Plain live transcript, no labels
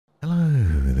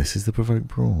this is the Provoked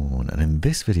Prawn, and in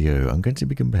this video I'm going to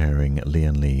be comparing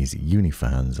Lian Li's Uni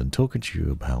Fans and talking to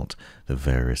you about the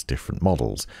various different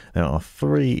models. There are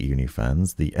three Uni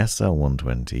Fans: the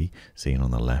SL120 seen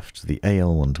on the left, the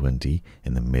AL120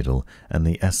 in the middle, and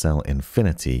the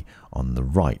SL120 on the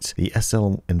right. The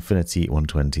SL120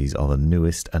 120s are the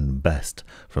newest and best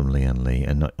from Lian Li,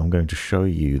 and I'm going to show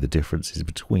you the differences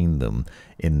between them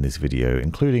in this video,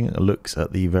 including looks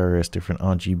at the various different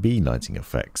RGB lighting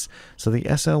effects. So the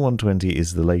SL120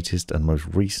 is the latest and most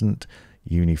recent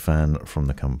Uni fan from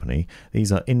the company.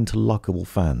 These are interlockable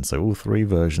fans, so all three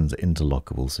versions are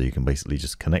interlockable, so you can basically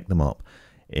just connect them up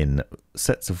in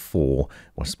sets of four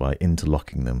just by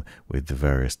interlocking them with the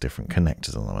various different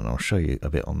connectors on them, and I'll show you a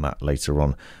bit on that later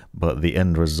on. But the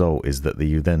end result is that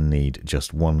you then need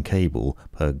just one cable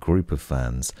per group of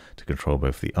fans to control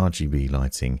both the RGB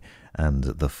lighting and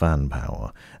the fan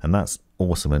power, and that's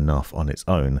awesome enough on its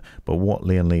own. But what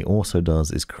Lian Li also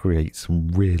does is create some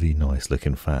really nice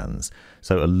looking fans.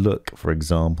 So a look, for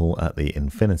example, at the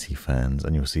Infinity fans,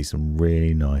 and you'll see some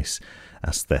really nice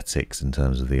aesthetics in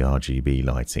terms of the RGB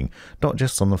lighting, not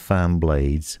just on the fan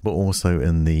blades but also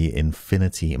in the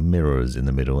infinity mirrors in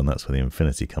the middle, and that's where the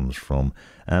infinity comes from,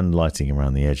 and lighting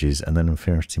around the edges, and then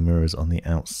infinity mirrors on the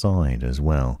outside as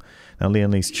well. Now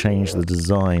Lian Li's changed the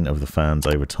design of the fans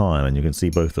over time, and you can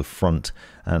see both the front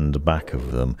and the back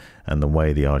of them and the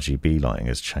way the RGB lighting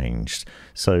has changed.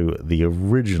 So the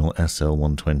original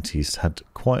SL120s had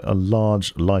quite a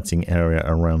large lighting area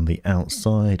around the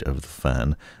outside of the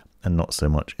fan and not so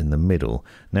much in the middle.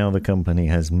 Now the company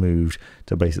has moved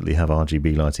to basically have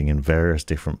RGB lighting in various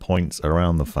different points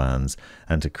around the fans,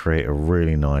 and to create a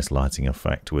really nice lighting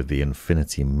effect with the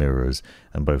infinity mirrors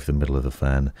in both the middle of the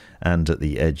fan and at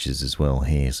the edges as well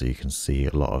here, so you can see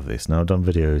a lot of this. Now I've done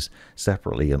videos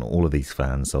separately on all of these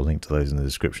fans, so I'll link to those in the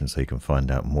description so you can find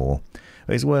out more.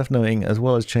 But it's worth noting, as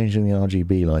well as changing the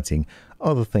RGB lighting,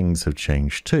 other things have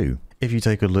changed too. If you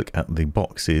take a look at the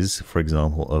boxes, for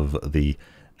example, of the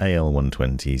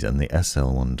AL120s and the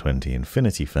SL120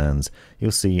 Infinity fans, you'll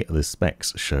see the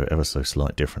specs show ever so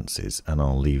slight differences, and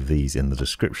I'll leave these in the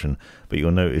description. But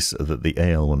you'll notice that the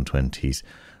AL120s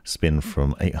spin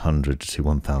from 800 to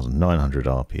 1900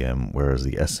 RPM, whereas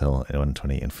the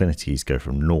SL120 Infinities go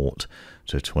from 0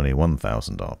 to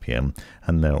 21,000 RPM,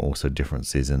 and there are also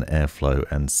differences in airflow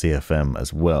and CFM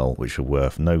as well, which are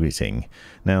worth noting.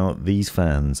 Now these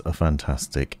fans are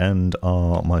fantastic and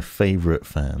are my favourite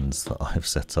fans that I've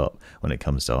set up when it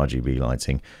comes to RGB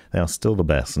lighting. They are still the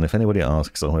best, and if anybody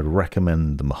asks, I would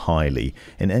recommend them highly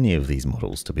in any of these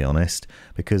models, to be honest,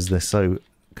 because they're so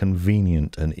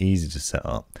convenient and easy to set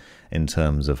up in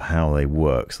terms of how they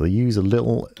work. So they use a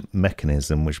little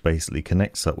mechanism which basically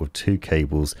connects up with two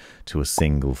cables to a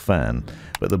single fan.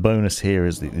 But the bonus here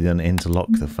is that you then interlock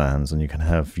the fans, and you can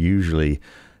have usually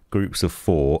groups of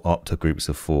 4, up to groups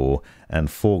of 4,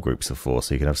 and 4 groups of 4.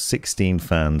 So you can have 16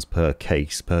 fans per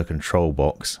case, per control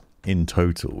box in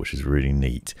total, which is really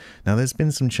neat. Now there's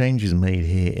been some changes made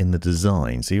here in the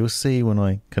design, so you'll see when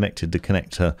I connected the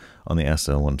connector on the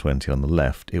SL120 on the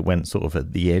left, it went sort of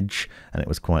at the edge and it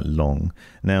was quite long.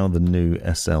 Now the new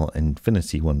SL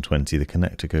Infinity 120, the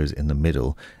connector goes in the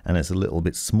middle and it's a little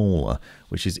bit smaller,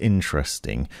 which is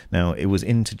interesting. Now it was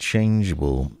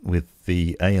interchangeable with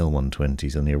the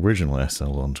AL120s and the original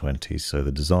SL120s, so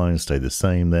the design stayed the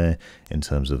same there in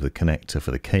terms of the connector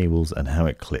for the cables and how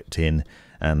it clipped in,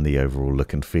 and the overall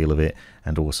look and feel of it,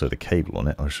 and also the cable on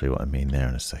it. I'll show you what I mean there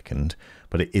in a second.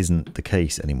 But it isn't the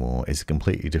case anymore. It's a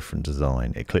completely different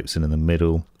design. It clips in the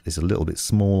middle, it's a little bit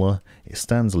smaller, it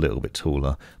stands a little bit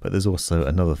taller, but there's also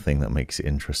another thing that makes it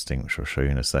interesting, which I'll show you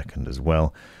in a second as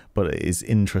well. But it is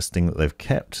interesting that they've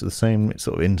kept the same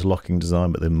sort of interlocking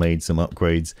design, but they've made some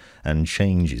upgrades and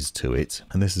changes to it.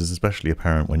 And this is especially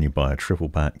apparent when you buy a triple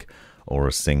pack or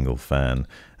a single fan,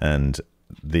 and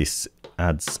this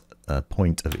adds a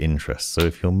point of interest. So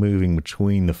if you're moving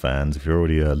between the fans, if you're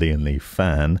already a Lian Li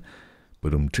fan,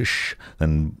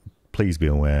 then please be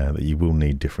aware that you will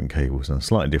need different cables and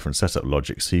slightly different setup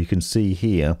logic. So you can see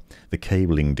here the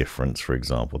cabling difference, for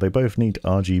example. They both need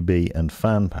RGB and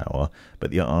fan power,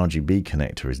 but the RGB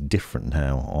connector is different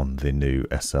now on the new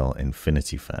SL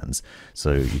Infinity fans.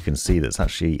 So you can see that's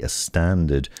actually a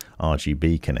standard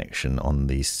RGB connection on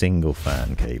the single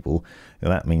fan cable. Now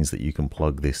that means that you can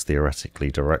plug this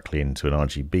theoretically directly into an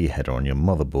RGB header on your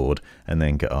motherboard and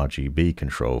then get RGB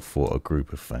control for a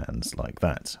group of fans like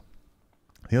that.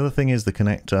 The other thing is the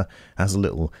connector has a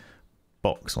little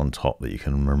box on top that you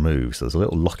can remove. So there's a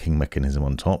little locking mechanism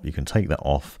on top. You can take that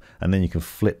off, and then you can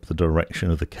flip the direction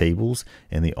of the cables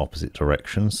in the opposite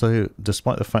direction. So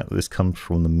despite the fact that this comes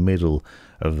from the middle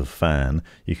of the fan,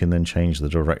 you can then change the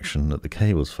direction that the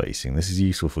cable's facing. This is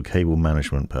useful for cable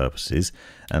management purposes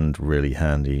and really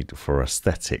handy for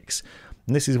aesthetics.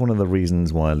 And this is one of the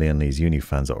reasons why Lian Li's Uni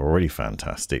Fans are already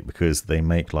fantastic, because they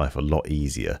make life a lot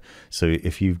easier. So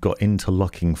if you've got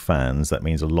interlocking fans, that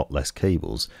means a lot less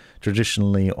cables.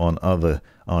 Traditionally on other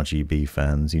RGB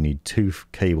fans, you need 2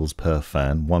 cables per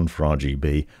fan, one for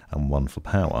RGB and one for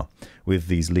power. With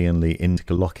these Lian Li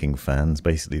interlocking fans,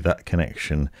 basically that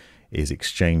connection is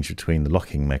exchanged between the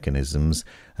locking mechanisms,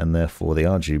 and therefore the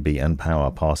RGB and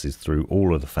power passes through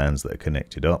all of the fans that are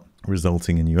connected up,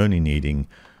 resulting in you only needing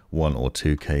 1 or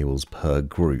 2 cables per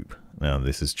group. Now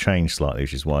this has changed slightly,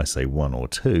 which is why I say 1 or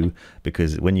 2,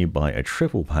 because when you buy a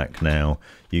triple pack now,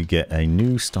 you get a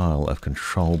new style of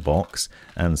control box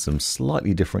and some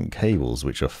slightly different cables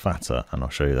which are fatter, and I'll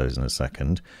show you those in a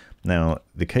second. Now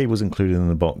the cables included in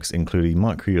the box include a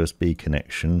micro USB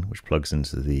connection which plugs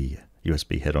into the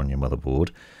USB head on your motherboard,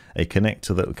 a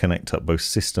connector that will connect up both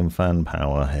system fan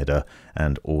power header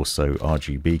and also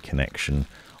RGB connection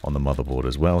on the motherboard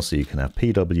as well, so you can have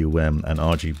PWM and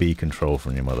RGB control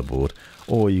from your motherboard,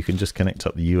 or you can just connect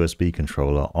up the USB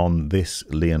controller on this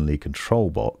Lian Li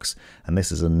control box. And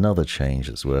this is another change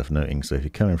that's worth noting. So if you're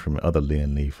coming from other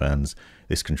Lian Li fans,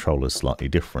 this controller is slightly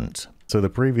different. So the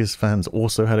previous fans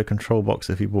also had a control box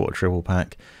if you bought a triple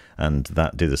pack, and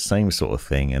that did the same sort of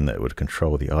thing in that it would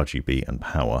control the RGB and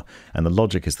power. And the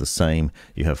logic is the same.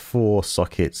 You have 4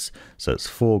 sockets, so it's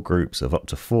 4 groups of up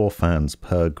to 4 fans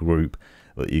per group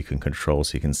that you can control.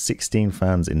 So you can 16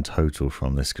 fans in total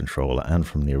from this controller and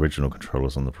from the original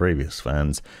controllers on the previous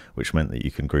fans, which meant that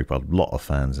you can group a lot of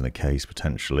fans in a case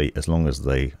potentially, as long as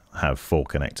they have 4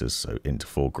 connectors, so into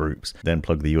 4 groups. Then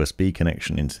plug the USB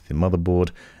connection into the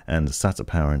motherboard and SATA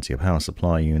power into your power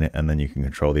supply unit, and then you can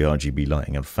control the RGB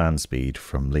lighting and fan speed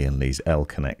from Lian Li's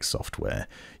L-Connect software.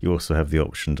 You also have the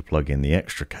option to plug in the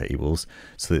extra cables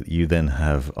so that you then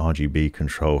have RGB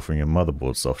control from your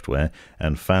motherboard software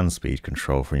and fan speed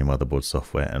control from your motherboard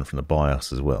software and from the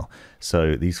BIOS as well.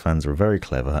 So these fans are very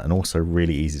clever and also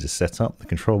really easy to set up. The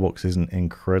control box isn't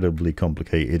incredibly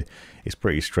complicated. It's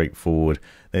pretty straightforward.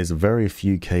 There's very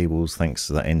few cables thanks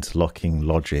to that interlocking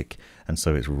logic, and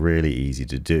so it's really easy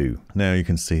to do. Now you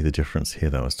can see the difference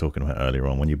here that I was talking about earlier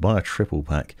on. When you buy a triple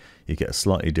pack, you get a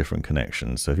slightly different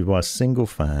connection. So if you buy a single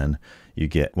fan, you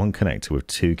get one connector with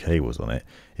 2 cables on it.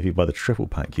 If you buy the triple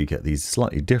pack, you get these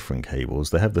slightly different cables.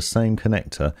 They have the same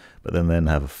connector, but then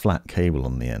have a flat cable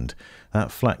on the end.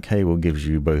 That flat cable gives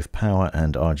you both power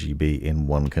and RGB in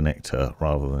one connector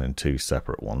rather than in 2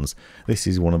 separate ones. This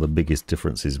is one of the biggest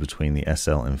differences between the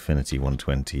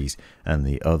SL120s and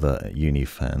the other Uni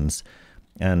Fans,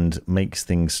 and makes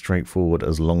things straightforward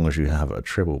as long as you have a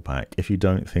triple pack. If you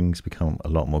don't, things become a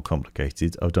lot more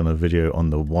complicated. I've done a video on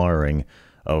the wiring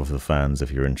of the fans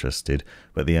if you're interested,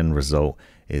 but the end result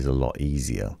is a lot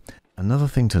easier. Another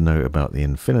thing to note about the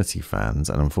Infinity fans,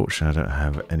 and unfortunately I don't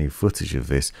have any footage of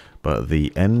this, but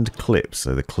the end clips,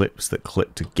 so the clips that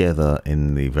clip together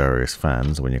in the various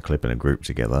fans when you're clipping a group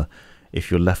together, if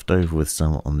you're left over with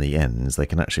some on the ends, they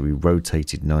can actually be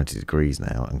rotated 90 degrees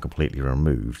now and completely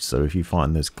removed. So if you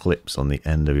find those clips on the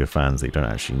end of your fans that you don't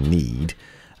actually need,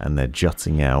 and they're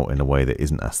jutting out in a way that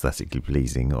isn't aesthetically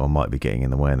pleasing or might be getting in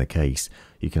the way in the case,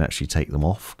 you can actually take them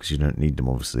off, because you don't need them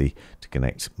obviously to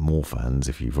connect more fans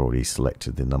if you've already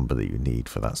selected the number that you need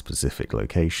for that specific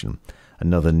location.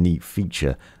 Another neat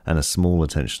feature and a small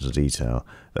attention to detail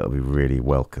that will be really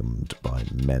welcomed by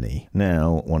many.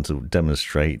 Now I want to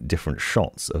demonstrate different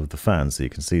shots of the fans, so you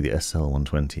can see the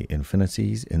SL120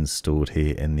 Infinities installed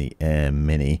here in the Air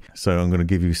Mini. So I'm going to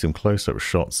give you some close-up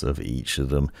shots of each of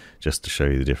them just to show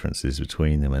you the differences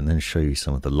between them, and then show you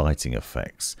some of the lighting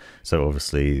effects. So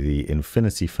obviously the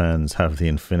Infinity fans have the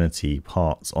Infinity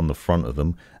parts on the front of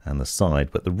them and the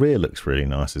side, but the rear looks really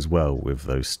nice as well with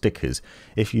those stickers.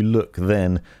 If you look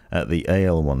then at the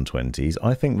AL120s,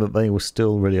 I think that they were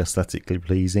still really aesthetically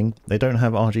pleasing. They don't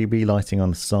have RGB lighting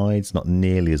on the sides, not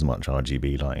nearly as much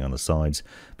RGB lighting on the sides,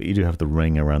 but you do have the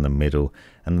ring around the middle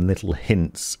and the little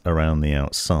hints around the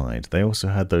outside. They also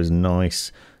had those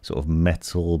nice sort of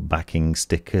metal backing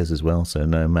stickers as well, so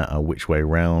no matter which way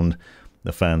round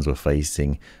the fans were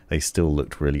facing, they still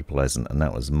looked really pleasant, and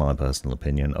that was my personal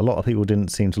opinion. A lot of people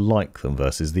didn't seem to like them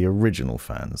versus the original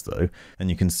fans though, and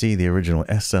you can see the original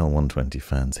SL120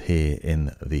 fans here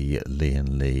in the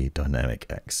Lian Li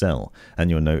Dynamic XL, and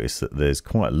you'll notice that there's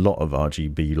quite a lot of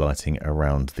RGB lighting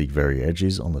around the very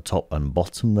edges on the top and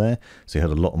bottom there, so you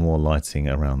had a lot more lighting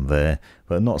around there,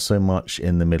 but not so much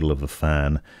in the middle of the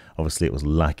fan. Obviously it was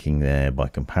lacking there by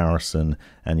comparison,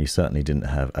 and you certainly didn't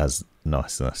have as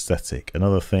nice an aesthetic.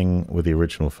 Another thing with the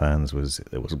original fans was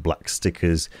there was black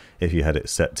stickers if you had it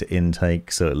set to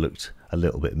intake, so it looked a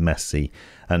little bit messy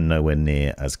and nowhere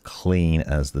near as clean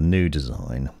as the new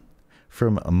design.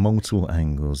 From multiple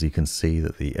angles you can see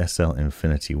that the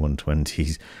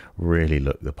SL120s really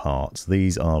look the part.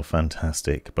 These are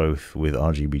fantastic both with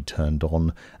RGB turned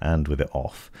on and with it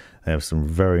off. They have some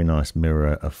very nice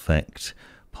mirror effect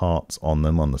parts on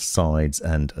them on the sides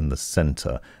and in the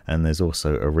center, and there's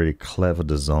also a really clever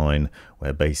design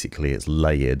where basically it's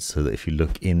layered so that if you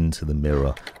look into the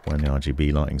mirror when the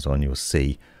RGB lighting's on, you'll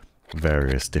see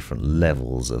various different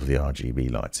levels of the RGB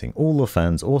lighting. All the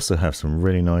fans also have some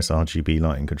really nice RGB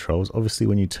lighting controls. Obviously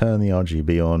when you turn the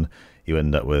RGB on you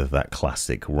end up with that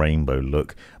classic rainbow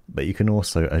look, but you can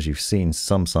also, as you've seen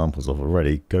some samples of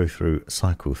already,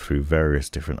 cycle through various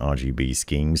different RGB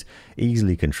schemes,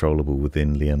 easily controllable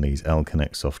within Lian Li's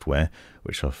L-Connect software,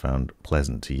 which I've found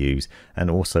pleasant to use,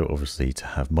 and also obviously to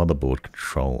have motherboard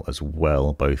control as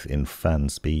well, both in fan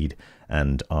speed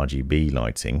and RGB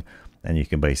lighting. And you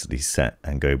can basically set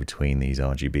and go between these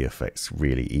RGB effects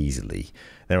really easily.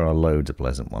 There are loads of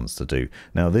pleasant ones to do.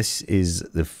 Now this is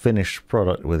the finished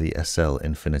product with the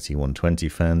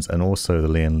SL120 fans, and also the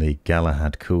Lian Li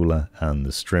Galahad cooler and the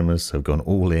strimmers have gone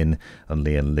all in on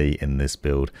Lian Li in this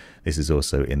build. This is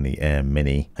also in the Air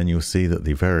Mini, and you'll see that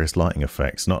the various lighting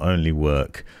effects not only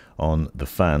work on the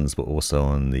fans but also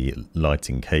on the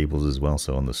lighting cables as well,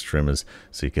 so on the strimmers,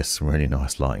 so you get some really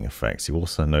nice lighting effects. You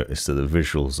also notice that the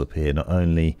visuals appear not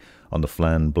only on the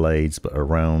fan blades but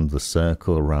around the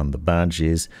circle, around the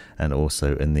badges, and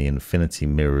also in the infinity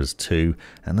mirrors too,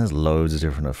 and there's loads of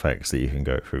different effects that you can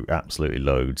go through, absolutely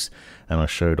loads, and I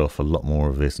showed off a lot more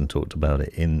of this and talked about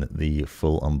it in the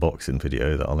full unboxing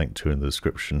video that I'll link to in the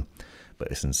description.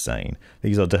 But it's insane.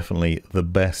 These are definitely the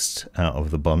best out of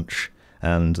the bunch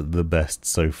and the best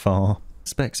so far.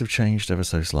 Specs have changed ever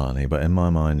so slightly, but in my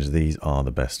mind these are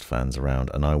the best fans around,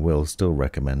 and I will still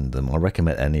recommend them. I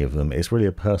recommend any of them. It's really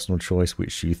a personal choice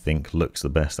which you think looks the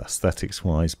best aesthetics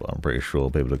wise, but I'm pretty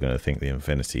sure people are going to think the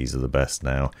Infinities are the best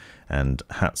now, and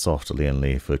hats off to Lian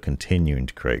Li for continuing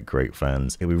to create great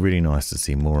fans. It'd be really nice to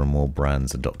see more and more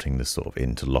brands adopting this sort of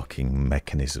interlocking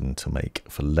mechanism to make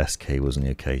for less cables in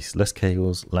your case. Less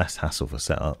cables, less hassle for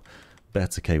setup,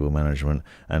 better cable management,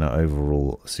 and an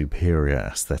overall superior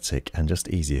aesthetic and just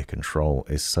easier control.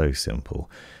 Is so simple.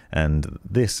 And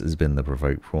this has been the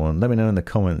Provoked Prawn. Let me know in the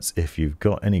comments if you've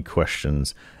got any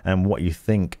questions and what you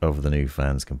think of the new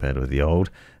fans compared with the old,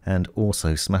 and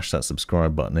also smash that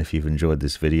subscribe button if you've enjoyed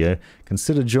this video.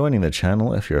 Consider joining the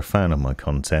channel if you're a fan of my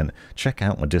content. Check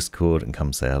out my Discord and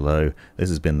come say hello. This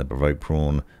has been the Provoked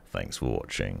Prawn. Thanks for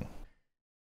watching.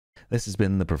 This has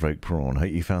been the Provoked Prawn.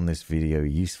 Hope you found this video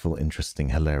useful, interesting,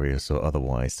 hilarious, or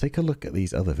otherwise. Take a look at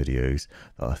these other videos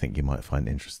that I think you might find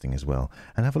interesting as well,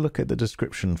 and have a look at the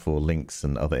description for links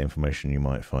and other information you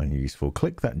might find useful.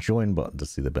 Click that join button to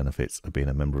see the benefits of being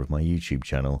a member of my YouTube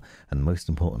channel, and most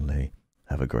importantly,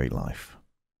 have a great life.